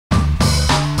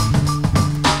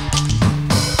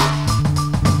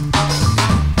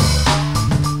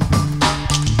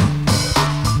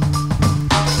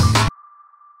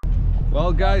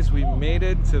guys, we made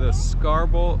it to the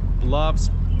Scarborough Bluffs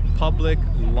public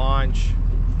launch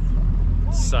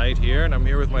site here, and I'm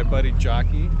here with my buddy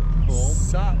Jockey. Cool.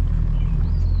 Sup?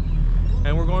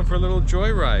 And we're going for a little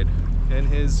joyride in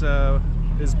his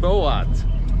boat.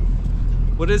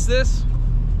 What is this?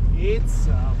 It's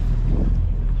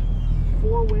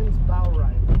Four Winds bow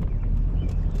ride.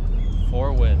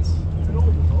 Four Winds. It's an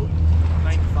old boat.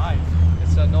 95.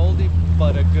 It's an oldie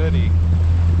but a goodie.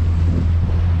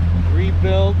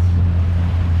 Rebuilt.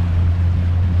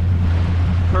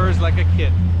 Purrs like a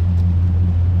kitten.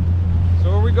 So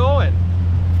where are we going?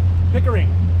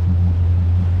 Pickering.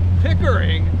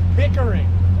 Pickering? Pickering.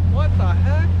 What the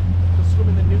heck? To swim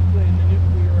in the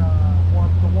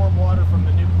warm water from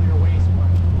the nuclear waste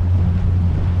part.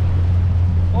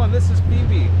 Oh, and this is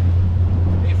Phoebe.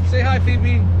 Hey, say hi,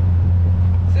 Phoebe.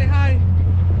 Say hi.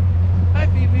 Hi,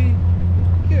 Phoebe.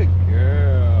 Good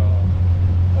girl.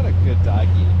 What a good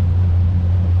doggy.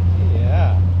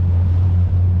 Yeah.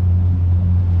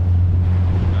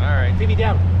 All right. Phoebe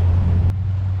down.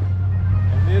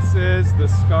 And this is the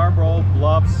Scarborough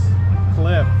Bluffs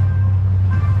cliff,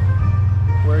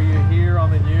 where you hear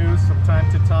on the news from time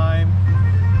to time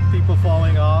people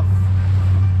falling off.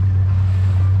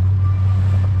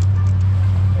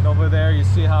 And over there you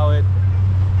see how it...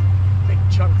 Big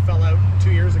chunk fell out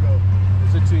 2 years ago.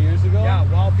 Was it 2 years ago? Yeah,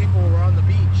 while people were on the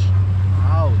beach.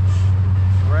 Ouch.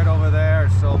 Right over there.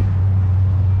 So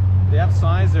they have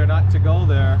signs there not to go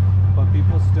there, but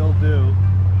people still do.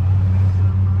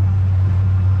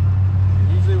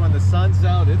 And usually when the sun's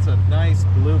out, it's a nice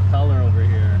blue color over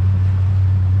here.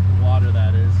 Water,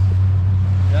 that is.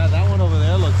 Yeah, that one over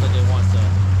there looks like it wants to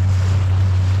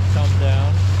come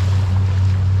down.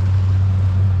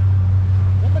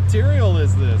 What material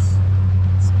is this?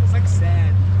 It smells like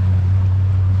sand.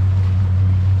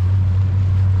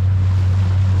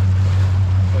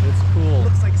 But it's cool. It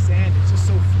looks like sand. It's just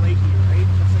so flaky, right? It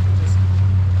looks like it just...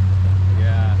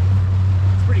 Yeah.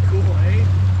 It's pretty cool, eh?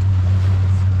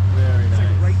 Very It's nice.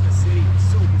 like right in the city. It's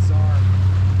so bizarre.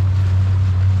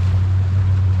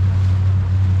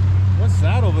 What's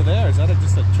that over there? Is that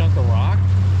just a chunk of rock? I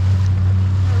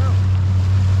don't know.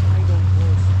 I ain't going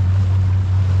close.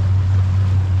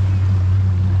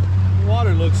 The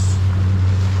water looks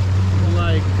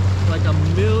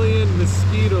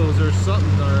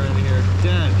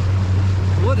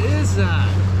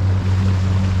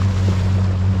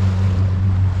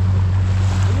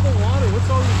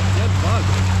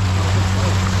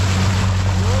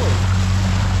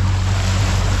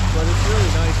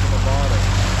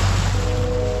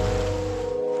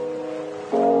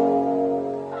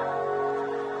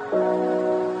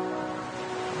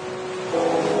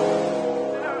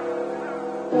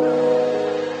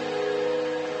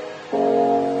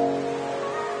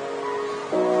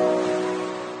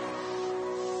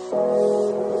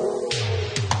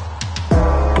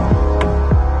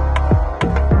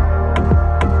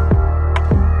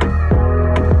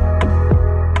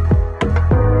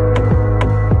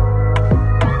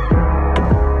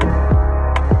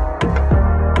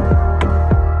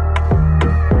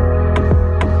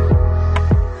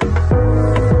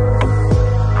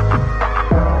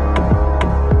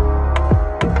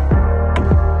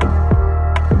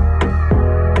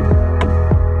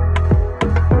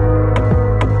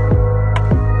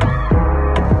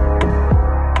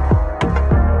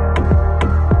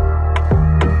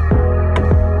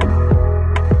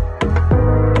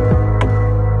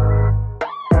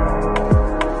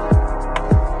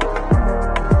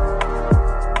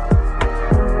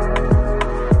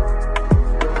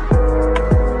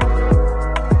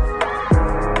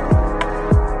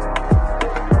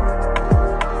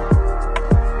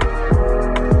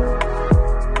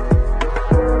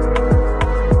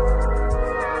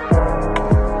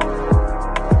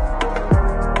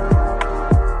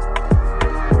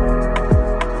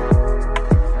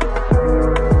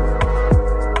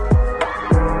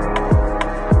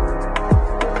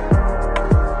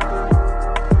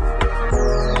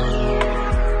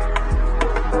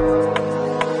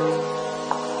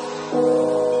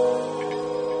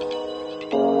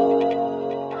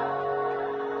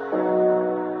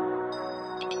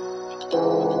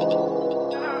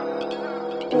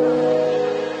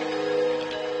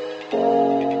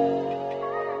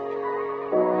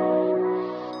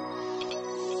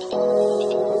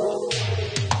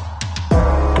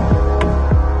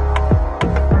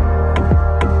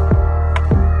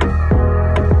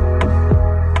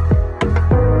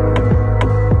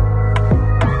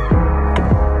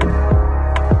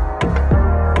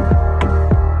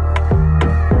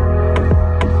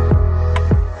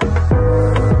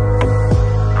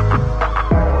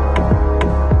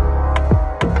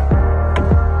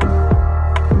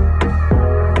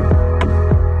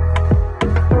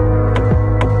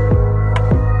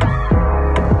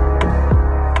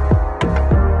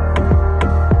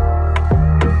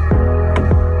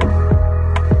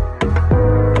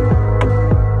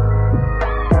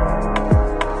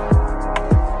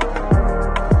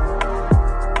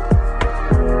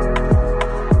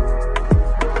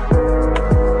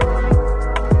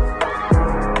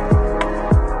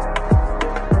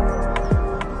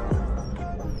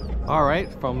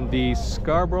from the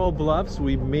Scarborough Bluffs,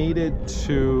 we made it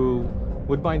to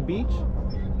Woodbine Beach.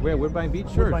 Where? Woodbine Beach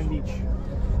Church? Woodbine Beach.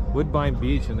 Woodbine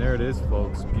Beach, and there it is,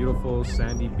 folks. Beautiful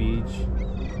sandy beach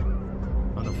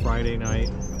on a Friday night.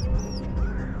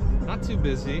 Not too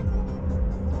busy,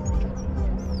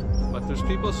 but there's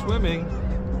people swimming.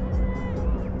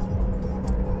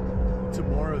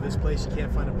 Tomorrow, this place, you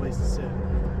can't find a place to sit.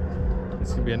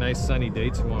 It's gonna be a nice sunny day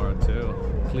tomorrow too.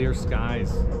 Clear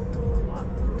skies.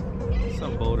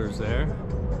 Some boaters there.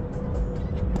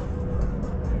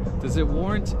 Does it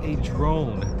warrant a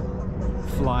drone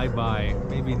flyby?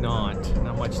 Maybe not.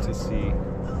 Not much to see.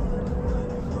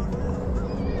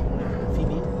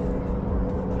 Phoebe?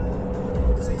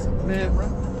 Say something. Man,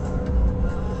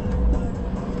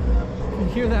 you can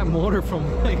hear that motor from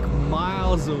like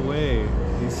miles away.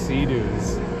 These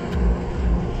Sea-Doos.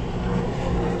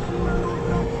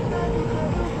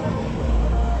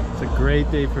 It's a great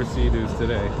day for Sea-Doos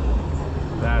today.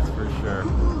 That's for sure.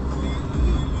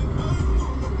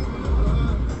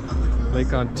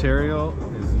 Lake Ontario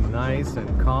is nice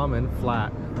and calm and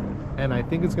flat. And I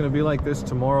think it's going to be like this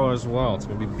tomorrow as well. It's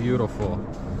going to be beautiful.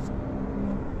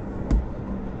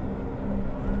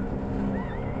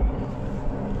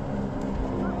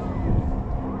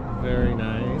 Very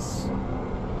nice.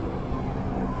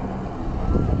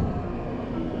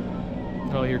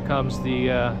 Oh, here comes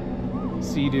the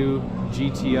Sea-Doo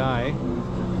GTI.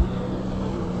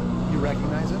 You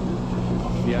recognize him?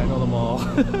 Yeah, I know them all.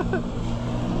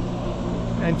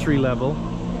 Entry level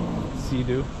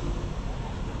Sea-Doo.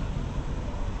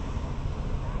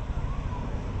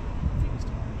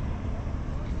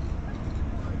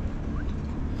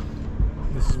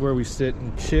 This is where we sit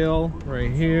and chill, right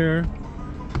here.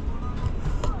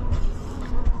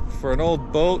 For an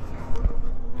old boat,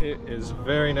 it is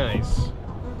very nice.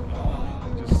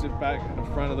 Just sit back in the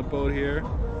front of the boat here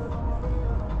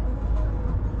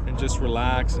and just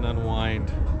relax and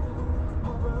unwind.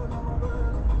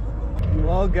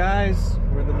 Well guys,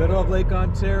 we're in the middle of Lake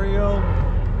Ontario.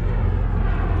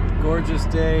 Gorgeous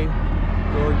day,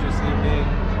 gorgeous evening.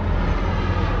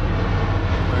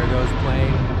 There goes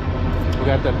plane. We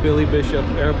got the Billy Bishop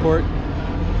Airport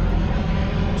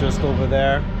just over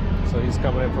there. So he's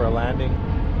coming in for a landing.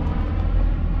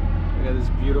 We got this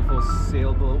beautiful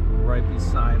sailboat right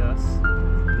beside us.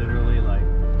 Literally like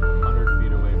 100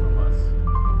 feet away from us.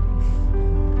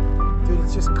 Dude,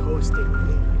 it's just coasting.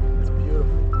 It's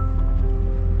beautiful.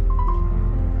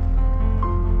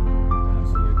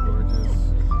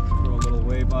 Throw a little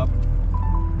wave up.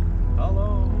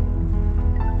 Hello.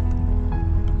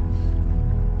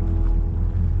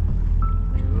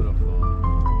 Beautiful.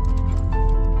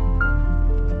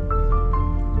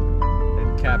 And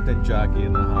Captain Jockey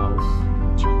in the house.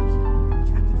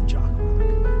 Captain Jock.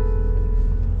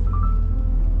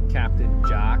 Captain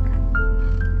Jock.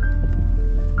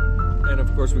 And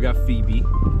of course we got Phoebe.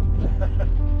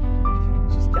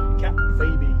 She's Captain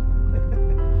Phoebe.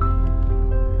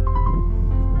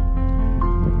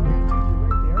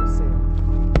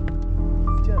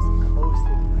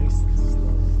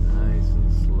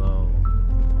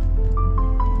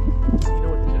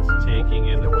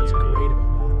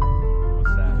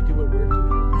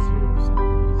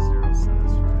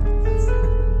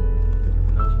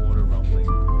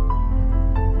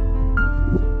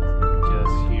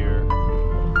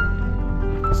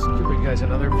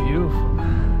 Another view.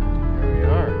 Here we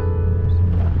are.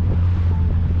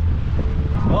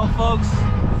 Well, folks,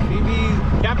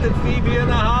 Captain Phoebe in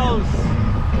the house,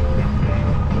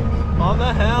 on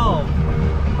the helm.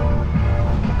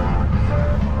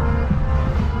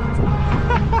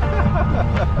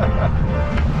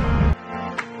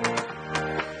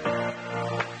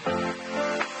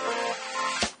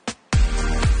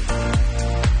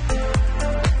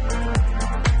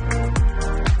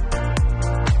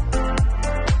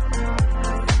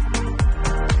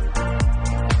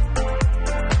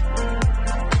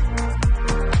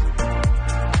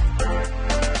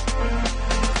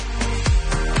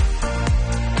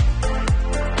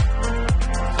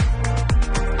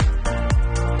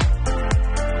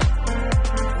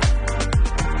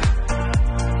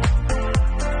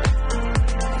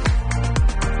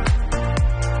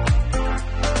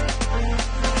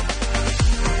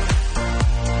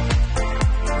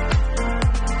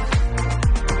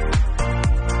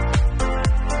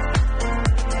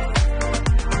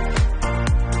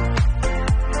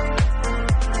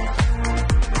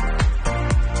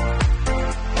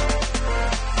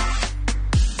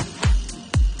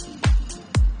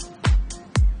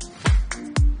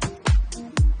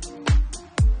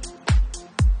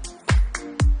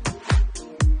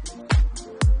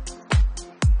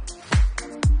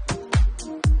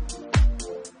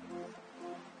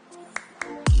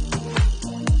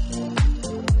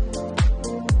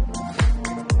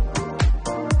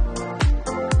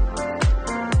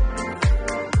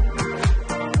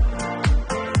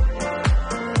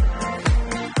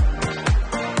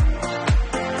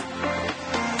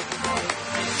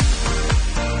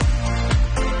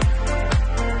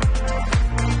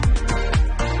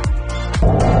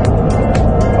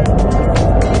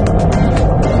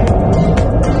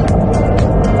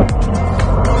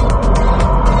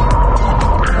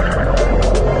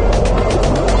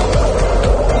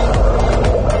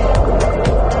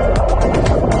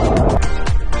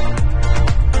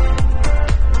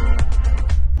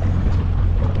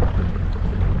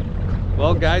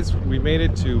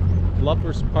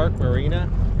 Bluffs Park Marina,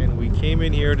 and we came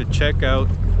in here to check out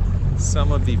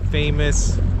some of the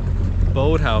famous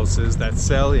boathouses that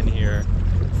sell in here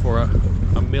for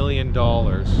 $1 million.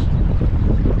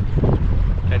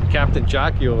 And Captain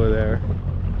Jockey over there,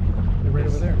 They're right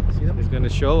over there. See them? is going to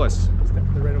show us.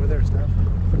 They're right over there, Steph.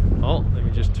 Oh, let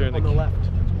me just turn On the left.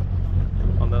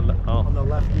 On the On the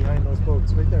left behind those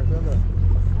boats. Right there.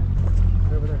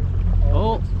 They're over there.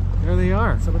 Oh, there they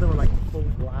are. Some of them are like full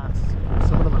glass.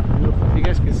 Some of them are beautiful. You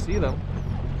guys can see them.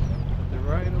 They're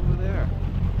right over there.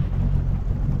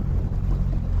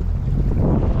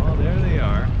 Oh, there they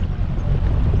are.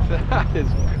 That is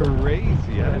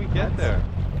crazy. How do we get there?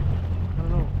 I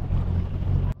don't know.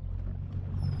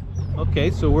 Okay,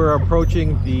 so we're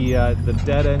approaching the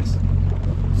dead end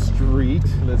street,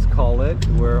 let's call it,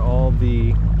 where all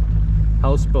the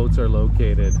houseboats are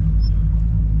located.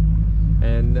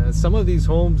 And some of these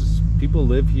homes, people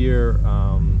live here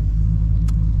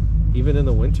even in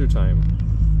the winter time.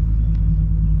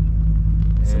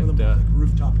 Some of them have like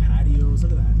rooftop patios.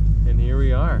 Look at that. And here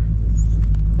we are.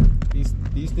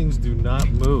 These things do not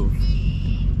move.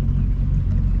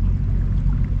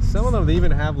 Some of them even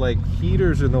have like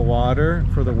heaters in the water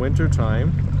for the winter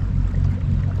time.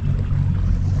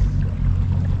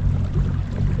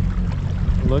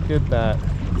 Look at that.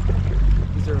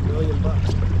 These are $1 million.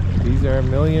 These are $1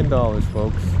 million,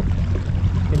 folks.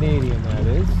 Canadian, that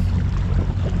is.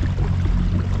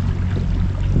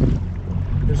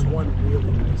 There's one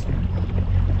really nice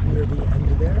one. Near the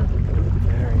end there.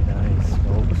 Very nice,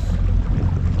 folks.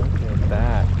 Look at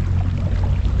that.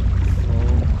 So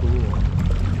cool.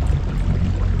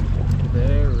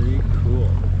 Very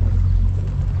cool.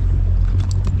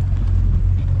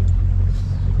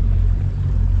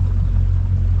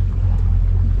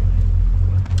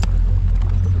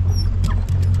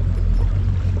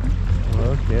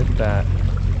 Look at that.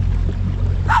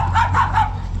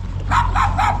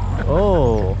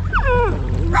 Oh.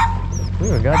 Oh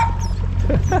my God.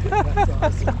 That's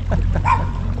awesome.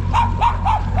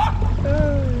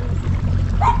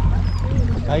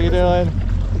 How you doing?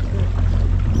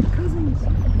 Cousins.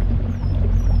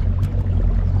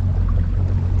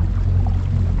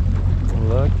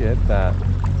 Look at that.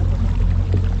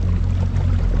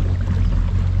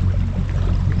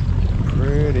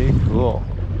 Pretty cool.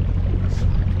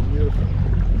 Beautiful.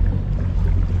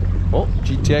 Oh,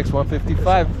 GTX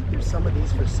 155. There's some of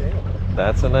these for sale.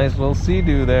 That's a nice little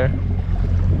Sea-Doo there.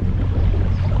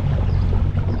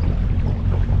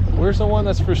 Where's the one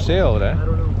that's for sale, I then?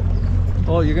 don't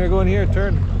know. Oh, you're gonna go in here,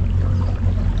 turn.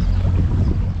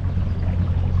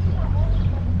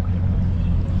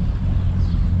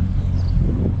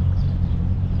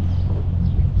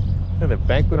 And the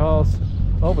banquet halls.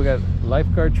 Oh, we got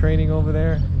lifeguard training over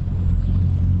there.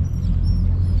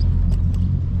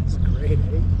 It's great,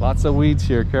 eh? Lots of weeds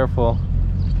here, careful.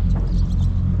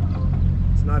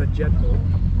 It's not a jet boat.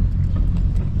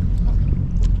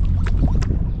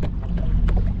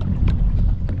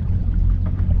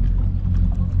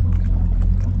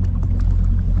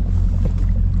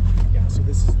 Yeah, so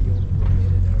this is the only way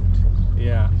in and out.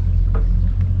 Yeah.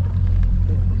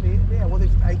 Yeah, well,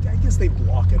 I guess they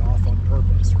block it off on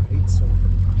purpose, right? So,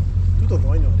 tutto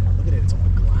voino there. Look at it, it's all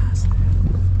glass.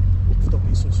 Tutto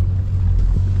piso su.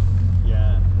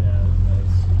 Yeah, that's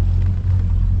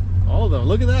nice. All of them.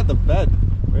 Look at that, the bed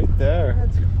right there.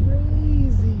 That's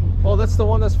crazy. Oh, that's the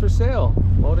one that's for sale.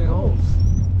 Loading homes.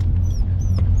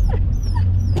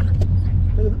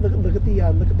 Look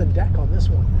at the deck on this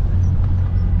one.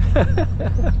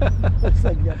 Looks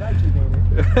like Yabaki made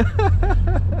it.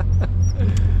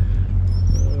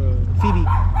 Phoebe,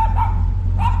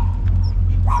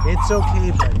 it's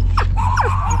okay, buddy.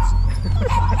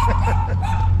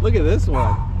 Look at this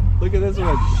one. Look at this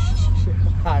one.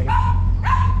 Hi.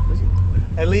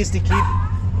 At least he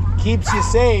keeps you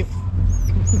safe.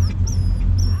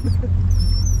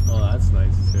 Oh, that's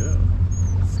nice too.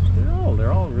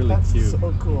 They're all really That's cute.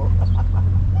 so cool.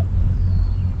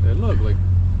 They look like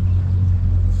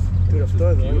Dude, just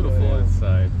beautiful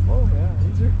inside. Oh yeah,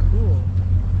 these are cool.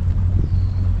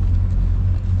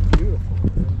 Beautiful.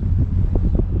 Man.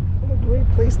 What a great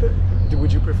place to.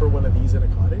 Would you prefer one of these in a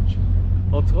cottage?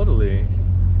 Oh, totally.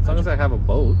 As long as I have a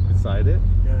boat beside it,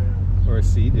 Yeah. or a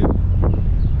Sea-Doo,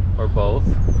 or both.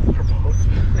 For both.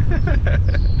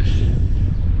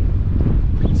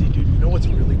 Crazy, dude. You know what's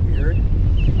really weird?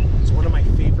 It's one of my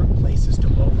favorite places to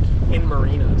boat in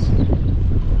marinas.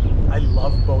 I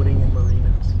love boating in marinas.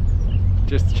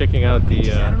 Just checking out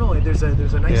the. I don't know. There's a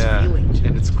nice feeling to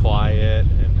and it. it's quiet.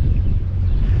 And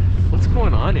what's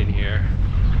going on in here?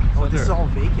 Oh, this is all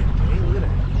vacant. Eh? Look at it.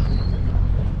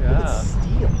 Look Yeah. at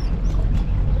steel.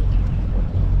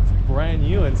 Brand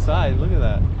new inside. Look at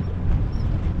that.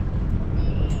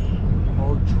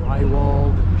 All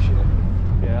drywalled and shit.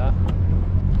 Yeah.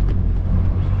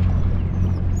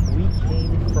 We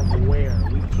came from where?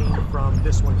 We came from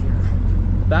this one here.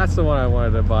 That's the one I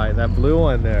wanted to buy. That blue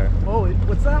one there. Oh,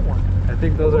 what's that one? I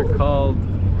think those are called...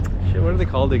 Shit, what are they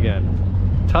called again?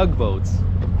 Tugboats.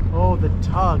 Oh, the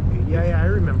tug. Yeah, I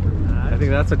remember that. I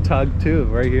think that's a tug too,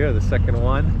 right here, the second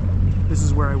one. This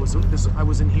is where I was. I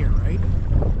was in here, right?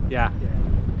 Yeah.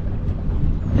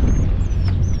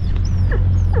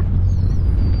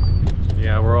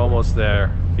 Yeah, we're almost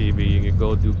there, Phoebe. You can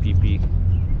go do pee-pee.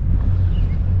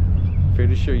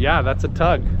 Pretty sure. Yeah, that's a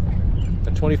tug.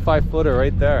 A 25-footer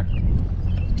right there.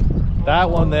 That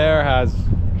one there has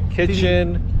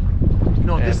kitchen,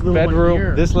 no, this and little bedroom. one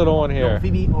here. This little one here. No,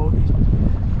 Phoebe. Oh, Phoebe,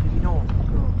 no,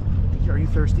 girl. Are you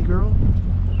thirsty, girl?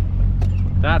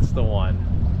 That's the one.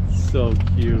 So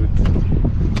cute.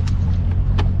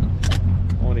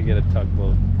 I want to get a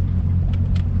tugboat.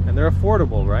 And they're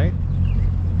affordable, right?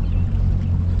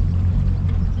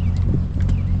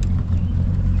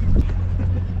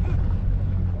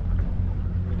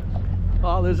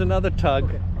 Oh, there's another tug.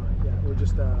 Okay. Yeah,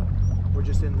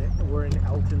 we're in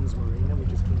Elton's Marina. We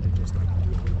just came to just like do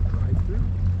a little drive through,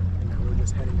 and now we're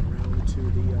just heading around to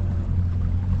the.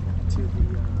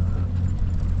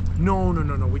 No.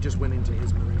 We just went into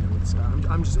his marina with stuff.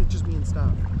 It's just me and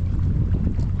stuff.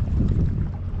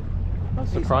 I'm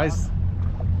surprised.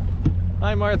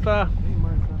 Hi, Martha. Hey,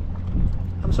 Martha.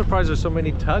 I'm surprised there's so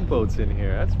many tugboats in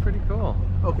here. That's pretty cool.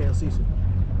 Okay, I'll see you soon.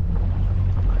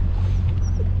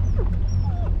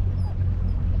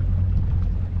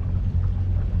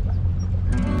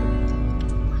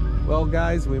 Well,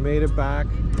 guys, we made it back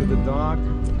to the dock.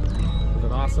 It was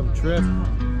an awesome trip.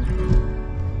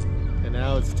 And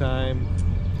now it's time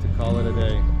to call it a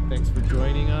day. Thanks for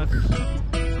joining us.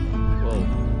 Whoa.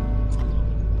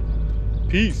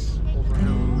 Peace. Over and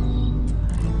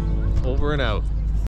out. Over and out.